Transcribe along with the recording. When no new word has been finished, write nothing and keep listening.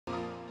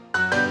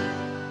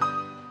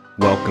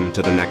Welcome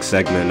to the next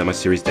segment of my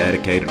series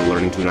dedicated to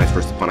learning two knights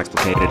versus pawn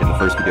explicated. In the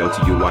first video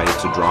to you why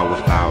it's a draw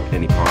without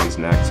any pawns.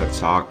 Next, let's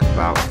talk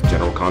about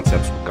general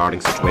concepts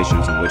regarding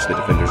situations in which the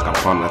defenders got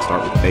a pawn. Let's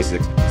start with the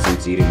basics.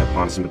 Since eating the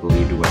pawn is simply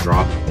believed to a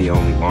draw, the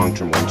only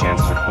long-term win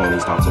chances are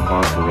ponies, tops, and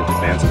pawns prevent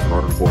advances in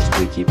order to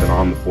forcibly keep it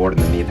on the board,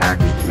 and then the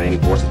attacker's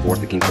remaining forces force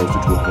the king closer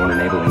to a corner,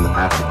 enabling the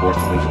passive force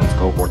to link with its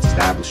cohorts,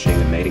 establishing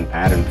a mating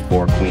pattern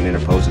before queen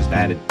interposes.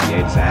 That it'd be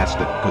a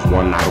disaster, because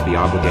one knight will be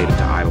obligated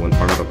to idle in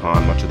front of a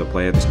pawn. Much of the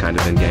play of this kind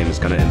of endgame is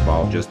going to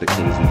involve just the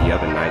kings and the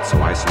other knights,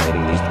 so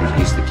isolating these three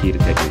pieces is the key to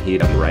taking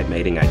heed on the right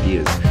mating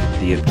ideas.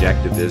 The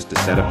objective is to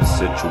set up a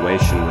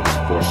situation where there's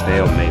a forced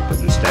stalemate, but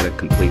instead of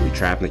completely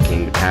trapping the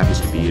king, which happens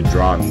to be a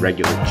draw in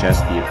regular chess,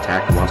 the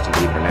attacker wants to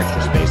leave an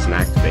extra space and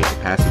activate the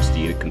passive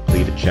steed to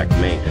complete a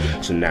checkmate.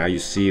 So now you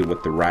see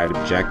what the right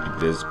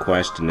objective is. The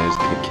question is,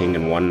 can the king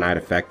and one knight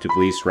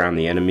effectively surround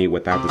the enemy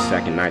without the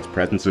second knight's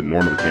presence? It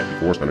normally can't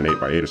be forced on an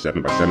 8x8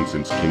 or 7x7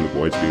 since the king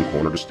avoids being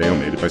cornered or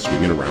stalemated by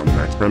swinging around the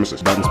knight's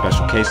premises. But in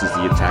special cases,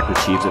 the attacker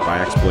achieves it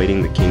by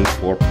exploiting the king's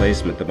poor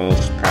placement. The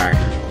most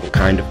practical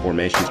kind of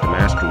formations to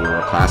master were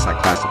a class I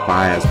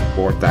classify as the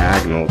fourth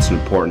diagonal. It's an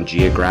important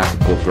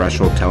geographical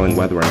threshold telling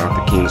whether or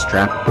not the king is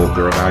trappable.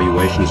 Their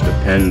evaluations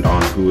depend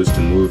on who is to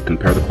move.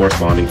 Compare the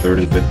corresponding third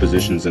and fifth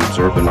positions and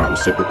observe the not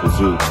reciprocal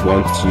zoots.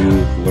 Once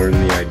you've learned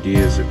the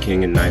ideas of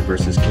king and knight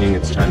versus king,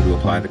 it's time to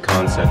apply the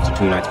concepts of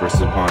two knights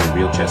versus a pawn. In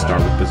real chess,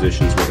 start with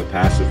positions where the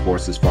passive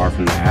force is far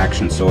from the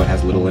action, so it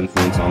has little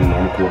influence on the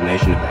normal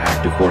coordination of the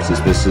active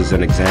forces. This is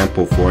an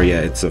example for you.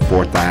 It's a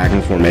fourth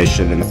diagonal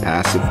formation, and the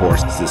passive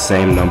force is the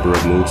same number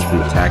of moves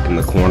from attacking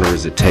the corner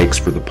as it takes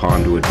for the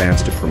pawn to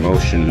advance to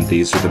promotion.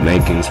 These are the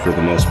makings for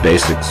the most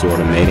basic sort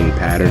of mating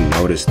pattern.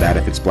 Notice that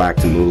if it's black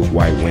to move,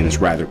 white wins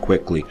rather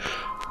quickly.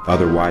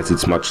 Otherwise,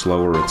 it's much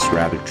slower, it's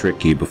rather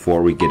tricky.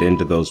 Before we get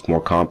into those more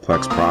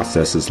complex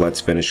processes,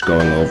 let's finish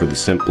going over the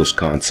simplest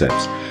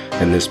concepts.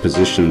 In this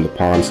position, the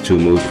pawn's 2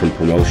 moves from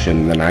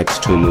promotion, the knight's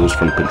 2 moves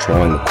from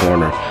controlling the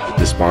corner.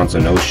 This spawns a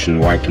notion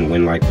white can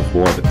win like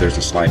before, but there's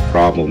a slight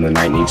problem. The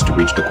knight needs to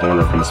reach the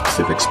corner from a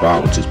specific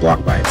spot, which is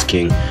blocked by its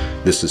king.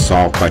 This is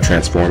solved by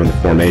transforming the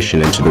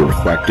formation into the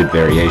reflected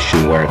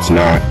variation where it's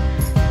not.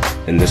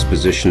 In this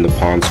position, the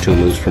pawn's 2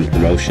 moves from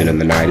promotion and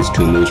the knight is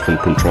 2 moves from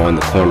controlling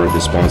the corner.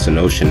 This spawns a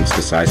notion it's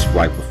decisive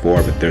like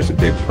before, but there's a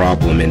big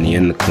problem. In the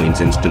end, the queen's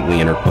instantly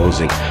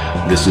interposing.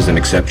 This is an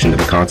exception to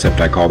the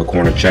concept I call the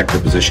corner check. The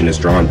position is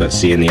drawn, but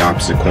see, in the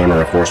opposite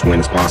corner, a forced win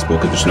is possible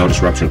because there's no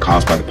disruption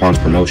caused by the pawn's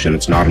promotion.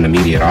 It's not an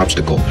immediate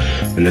obstacle.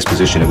 In this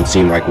position, it would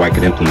seem like white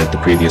could implement the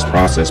previous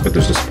process, but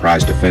there's a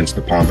surprise defense.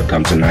 The pawn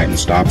becomes a knight and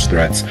stops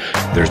threats.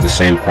 There's the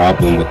same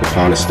problem with the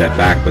pawn a step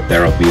back, but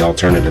there'll be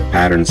alternative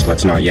patterns.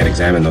 Let's not yet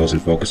examine those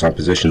and focus on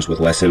positions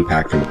with less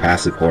impact from the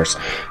passive horse.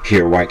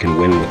 Here, white can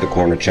win with the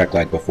corner check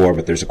like before,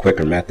 but there's a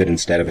quicker method.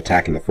 Instead of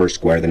attacking the first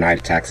square, the knight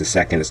attacks the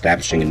second,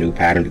 establishing a new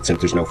pattern. But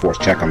since there's no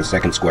forced check on the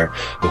second square,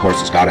 the horse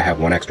has got to have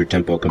 1 extra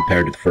tempo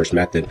compared to the first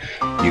method.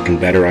 You can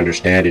better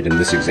understand it in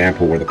this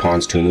example where the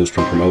pawn's 2 moves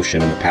from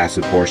promotion and the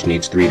passive horse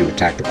needs 3 to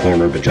attack the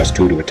corner, but just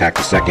 2 to attack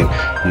the second.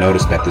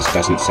 Notice that this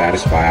doesn't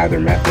satisfy either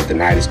method. The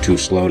knight is too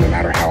slow no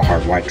matter how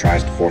hard white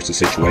tries to force a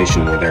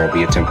situation where there will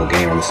be a tempo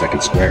gain on the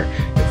second square.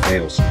 It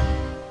fails.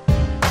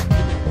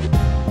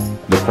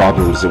 The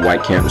problem is that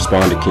white can't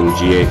respond to king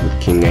g8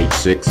 with king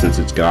h6 since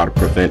it's got to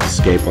prevent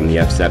escape on the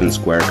f7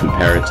 square.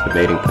 Compare it to the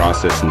baiting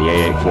process in the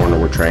a8 corner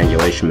where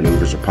triangulation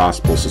maneuvers are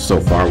possible.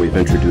 So far we've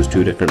introduced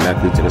 2 different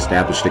methods and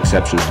established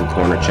exceptions to the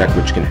corner check,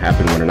 which can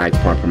happen when a knight's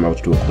pawn promotes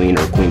to a queen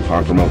or a queen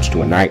pawn promotes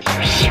to a knight.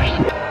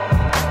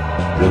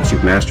 Once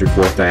you've mastered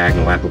fourth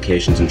diagonal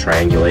applications and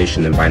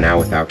triangulation, then by now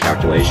without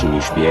calculation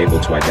you should be able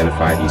to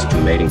identify these 2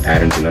 mating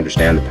patterns and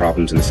understand the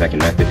problems in the second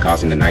method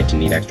causing the knight to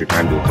need extra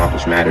time to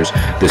accomplish matters.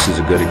 This is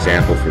a good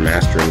example for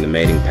mastering the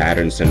mating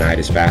patterns. The knight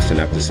is fast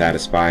enough to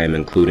satisfy him,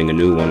 including a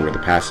new one where the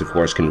passive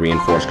horse can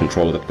reinforce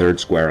control of the third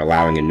square,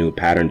 allowing a new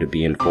pattern to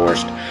be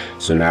enforced.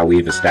 So now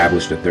we've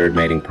established a third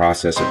mating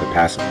process. If the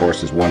passive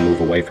horse is 1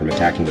 move away from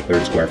attacking the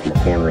third square from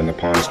a corner and the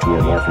pawn is 2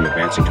 or more from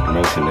advancing to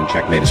promotion, then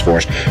checkmate is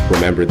forced.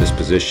 Remember, this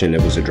position,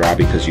 it was a draw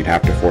because you'd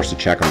have to force a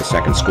check on the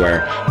second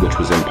square, which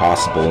was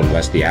impossible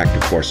unless the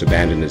active force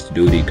abandoned its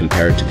duty.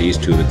 Compared to these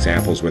 2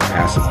 examples where the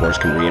passive force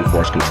can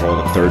reinforce control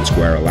of the third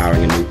square,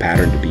 allowing a new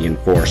pattern to be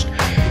enforced.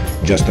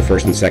 Just the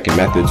first and second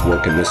methods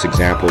work in this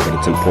example, but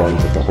it's important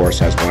that the horse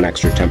has 1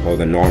 extra tempo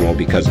than normal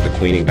because of the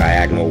queening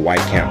diagonal. White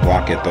can't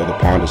block it, though the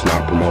pawn is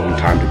not promoting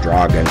time to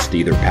draw against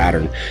either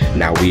pattern.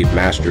 Now we've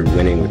mastered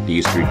winning with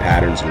these 3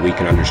 patterns, and we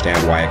can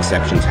understand why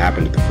exceptions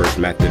happen to the first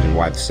method and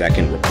why the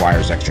second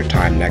requires extra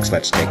time. Next,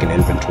 let's take an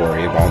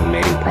inventory of all the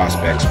mating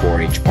prospects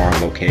for each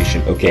pawn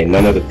location. Okay,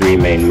 none of the 3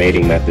 main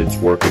mating methods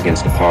work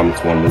against a pawn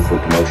that's 1 move from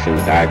promotion.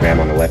 The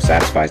diagram on the left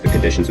satisfies the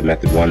conditions of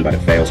method 1, but it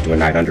fails to a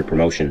knight under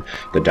promotion.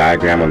 The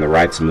diagram on the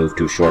right's a move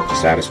too short to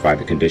satisfy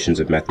the conditions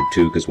of method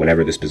 2, because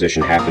whenever this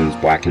position happens,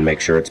 black can make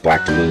sure it's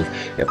black to move.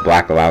 If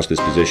black allows this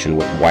position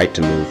with white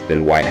to move,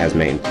 then white has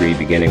main 3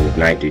 beginning with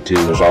knight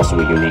d2. There's also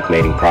a unique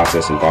mating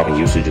process involving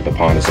usage of the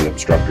pawn as an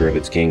obstructor of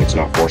its king. It's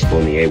not forceful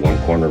in the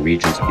a1 corner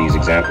regions of these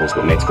examples,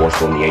 but mates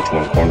forceful in the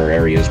h1 corner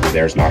areas where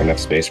there's not enough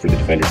space for the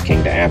defender's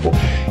king to amble.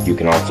 You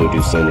can also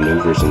do same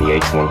maneuvers in the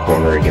h1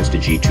 corner against a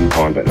g2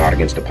 pawn, but not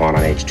against a pawn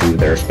on h2.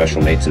 There are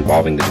special mates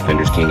involving the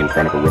defender's king in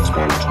front of a rook's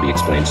pawn, which will be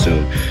explained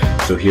soon.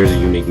 So here's a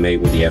unique mate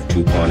where the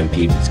f2 pawn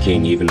impedes its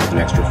king, even with an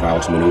extra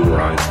file to maneuver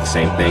on. It's the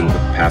same thing, but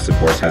the passive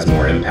horse has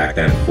more impact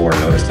than f4.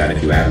 Notice that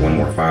if you add one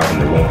more file, then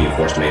there won't be a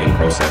forced mating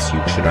process.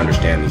 You should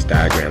understand these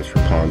diagrams for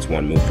pawns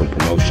 1 move from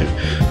promotion.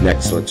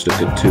 Next, let's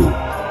look at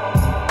 2.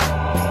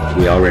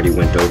 We already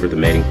went over the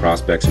mating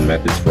prospects and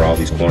methods for all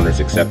these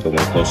corners except the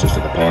one closest to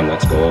the pawn.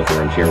 Let's go over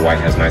them. Here white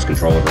has nice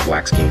control over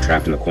black's king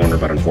trapped in the corner,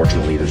 but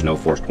unfortunately there's no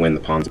forced win.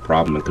 The pawn's a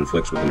problem and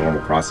conflicts with the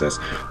normal process.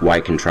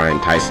 White can try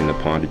enticing the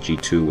pawn to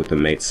g2 with a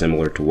mate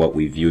similar to what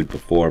we viewed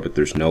before, but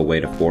there's no way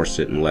to force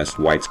it unless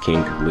white's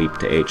king could leap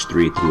to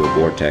h3 through a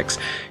vortex.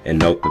 And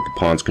note that the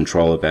pawn's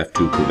control of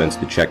f2 prevents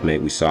the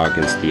checkmate we saw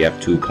against the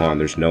f2 pawn.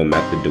 There's no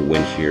method to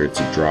win here, it's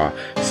a draw.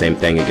 Same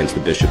thing against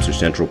the bishops or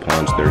central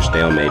pawns. There are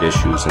stalemate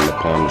issues and the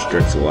pawn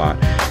restricts a lot.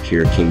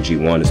 Here king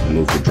g1 is the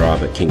move to draw,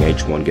 but king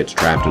h1 gets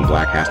trapped and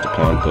black has to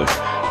pawn push.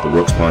 The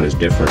rook's pawn is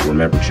different.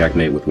 Remember,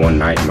 checkmate with 1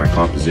 knight in my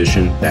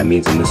composition. That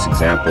means in this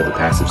example, the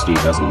passive steed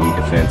doesn't need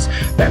defense.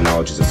 That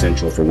knowledge is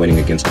essential for winning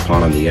against a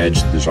pawn on the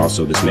edge. There's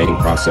also this mating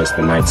process.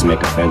 The knights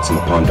make a fence and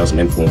the pawn doesn't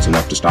influence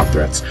enough to stop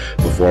threats.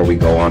 Before we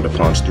go on to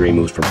pawns 3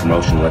 moves from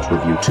promotion, let's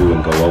review 2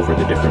 and go over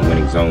the different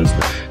winning zones.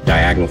 The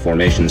diagonal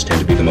formations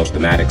tend to be the most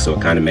thematic, so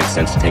it kind of makes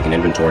sense to take an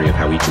inventory of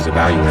how each is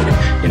evaluated.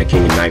 In a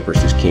king and knight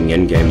versus king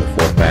endgame,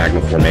 the 4th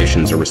diagonal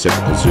formations are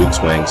reciprocal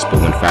zugzwangs,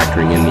 but when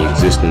factoring in the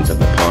existence of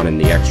the pawn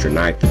and the extra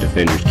knight, the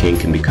defender's king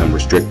can become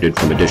restricted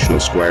from additional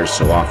squares,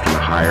 so often a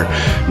higher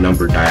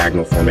numbered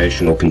diagonal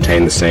formation will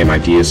contain the same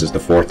ideas as the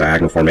 4th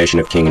diagonal formation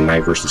of king and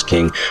knight versus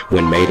king.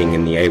 When mating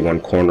in the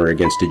a1 corner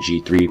against a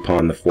g3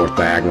 pawn, the 4th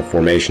diagonal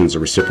formation is a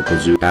reciprocal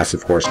zug.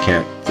 Passive horse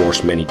can't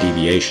force many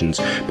deviations,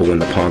 but when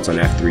the pawns on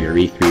f3 or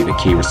e3, the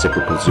key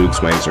reciprocal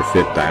zugzwangs are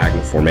 5th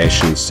diagonal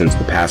formations, since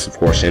the passive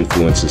horse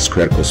influences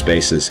critical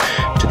spaces.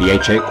 To the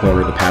h8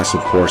 corner, the passive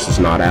horse is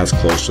not as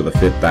close, so the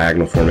 5th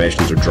diagonal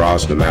formations are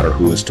draws no matter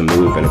who is to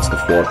move, and it's the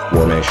 4th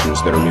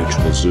formations that are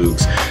mutual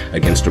zugs.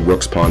 Against a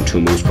rook's pawn 2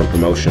 moves from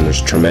promotion,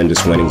 there's a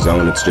tremendous winning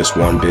zone. It's just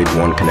 1 big,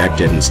 1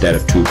 connected instead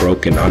of 2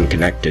 broken,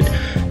 unconnected.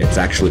 It's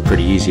actually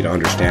pretty easy to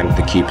understand with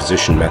the key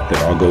position method.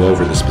 I'll go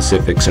over the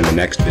specifics in the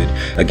next vid.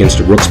 Against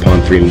a rook's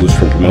pawn 3 moves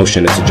from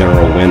promotion, it's a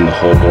general win. The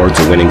whole board's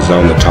a winning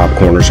zone. The top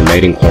corners are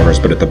mating corners,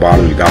 but at the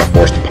bottom you gotta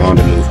force the pawn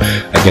to move.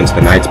 Against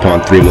the knight's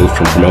pawn 3 moves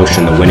from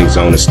promotion, the winning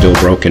zone is still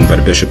broken, but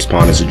a bishop's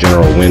pawn is a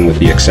general win with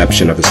the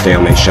exception of the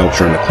stalemate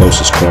shelter in the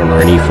closest corner.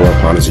 An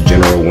e4 pawn is a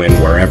general win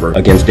wherever.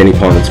 Against any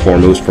pawn that's 4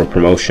 moves from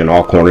promotion,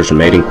 all corners are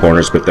mating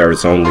corners, but there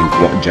is only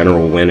one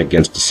general win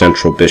against a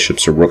central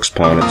bishop's or rook's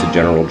pawn. It's a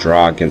general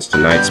draw against a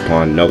knight's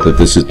pawn. Note that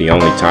this is the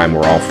only time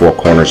where all 4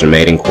 corners are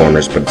mating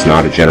corners, but it's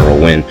not a general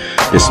win.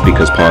 This is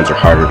because pawns are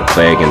harder to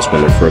play against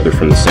when they're further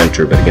from the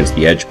center, but against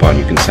the edge pawn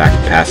you can sack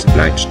a passive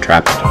knight to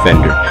trap the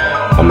defender.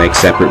 I'll make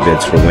separate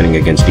vids for winning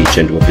against each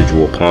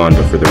individual pawn,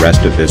 but for the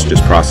rest of this,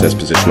 just process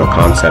positional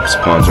concepts.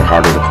 Pawns are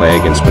harder to play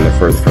against when they're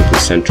further from the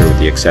center, with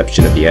the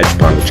exception of the edge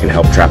pawn, which can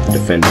help trap the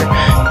defender.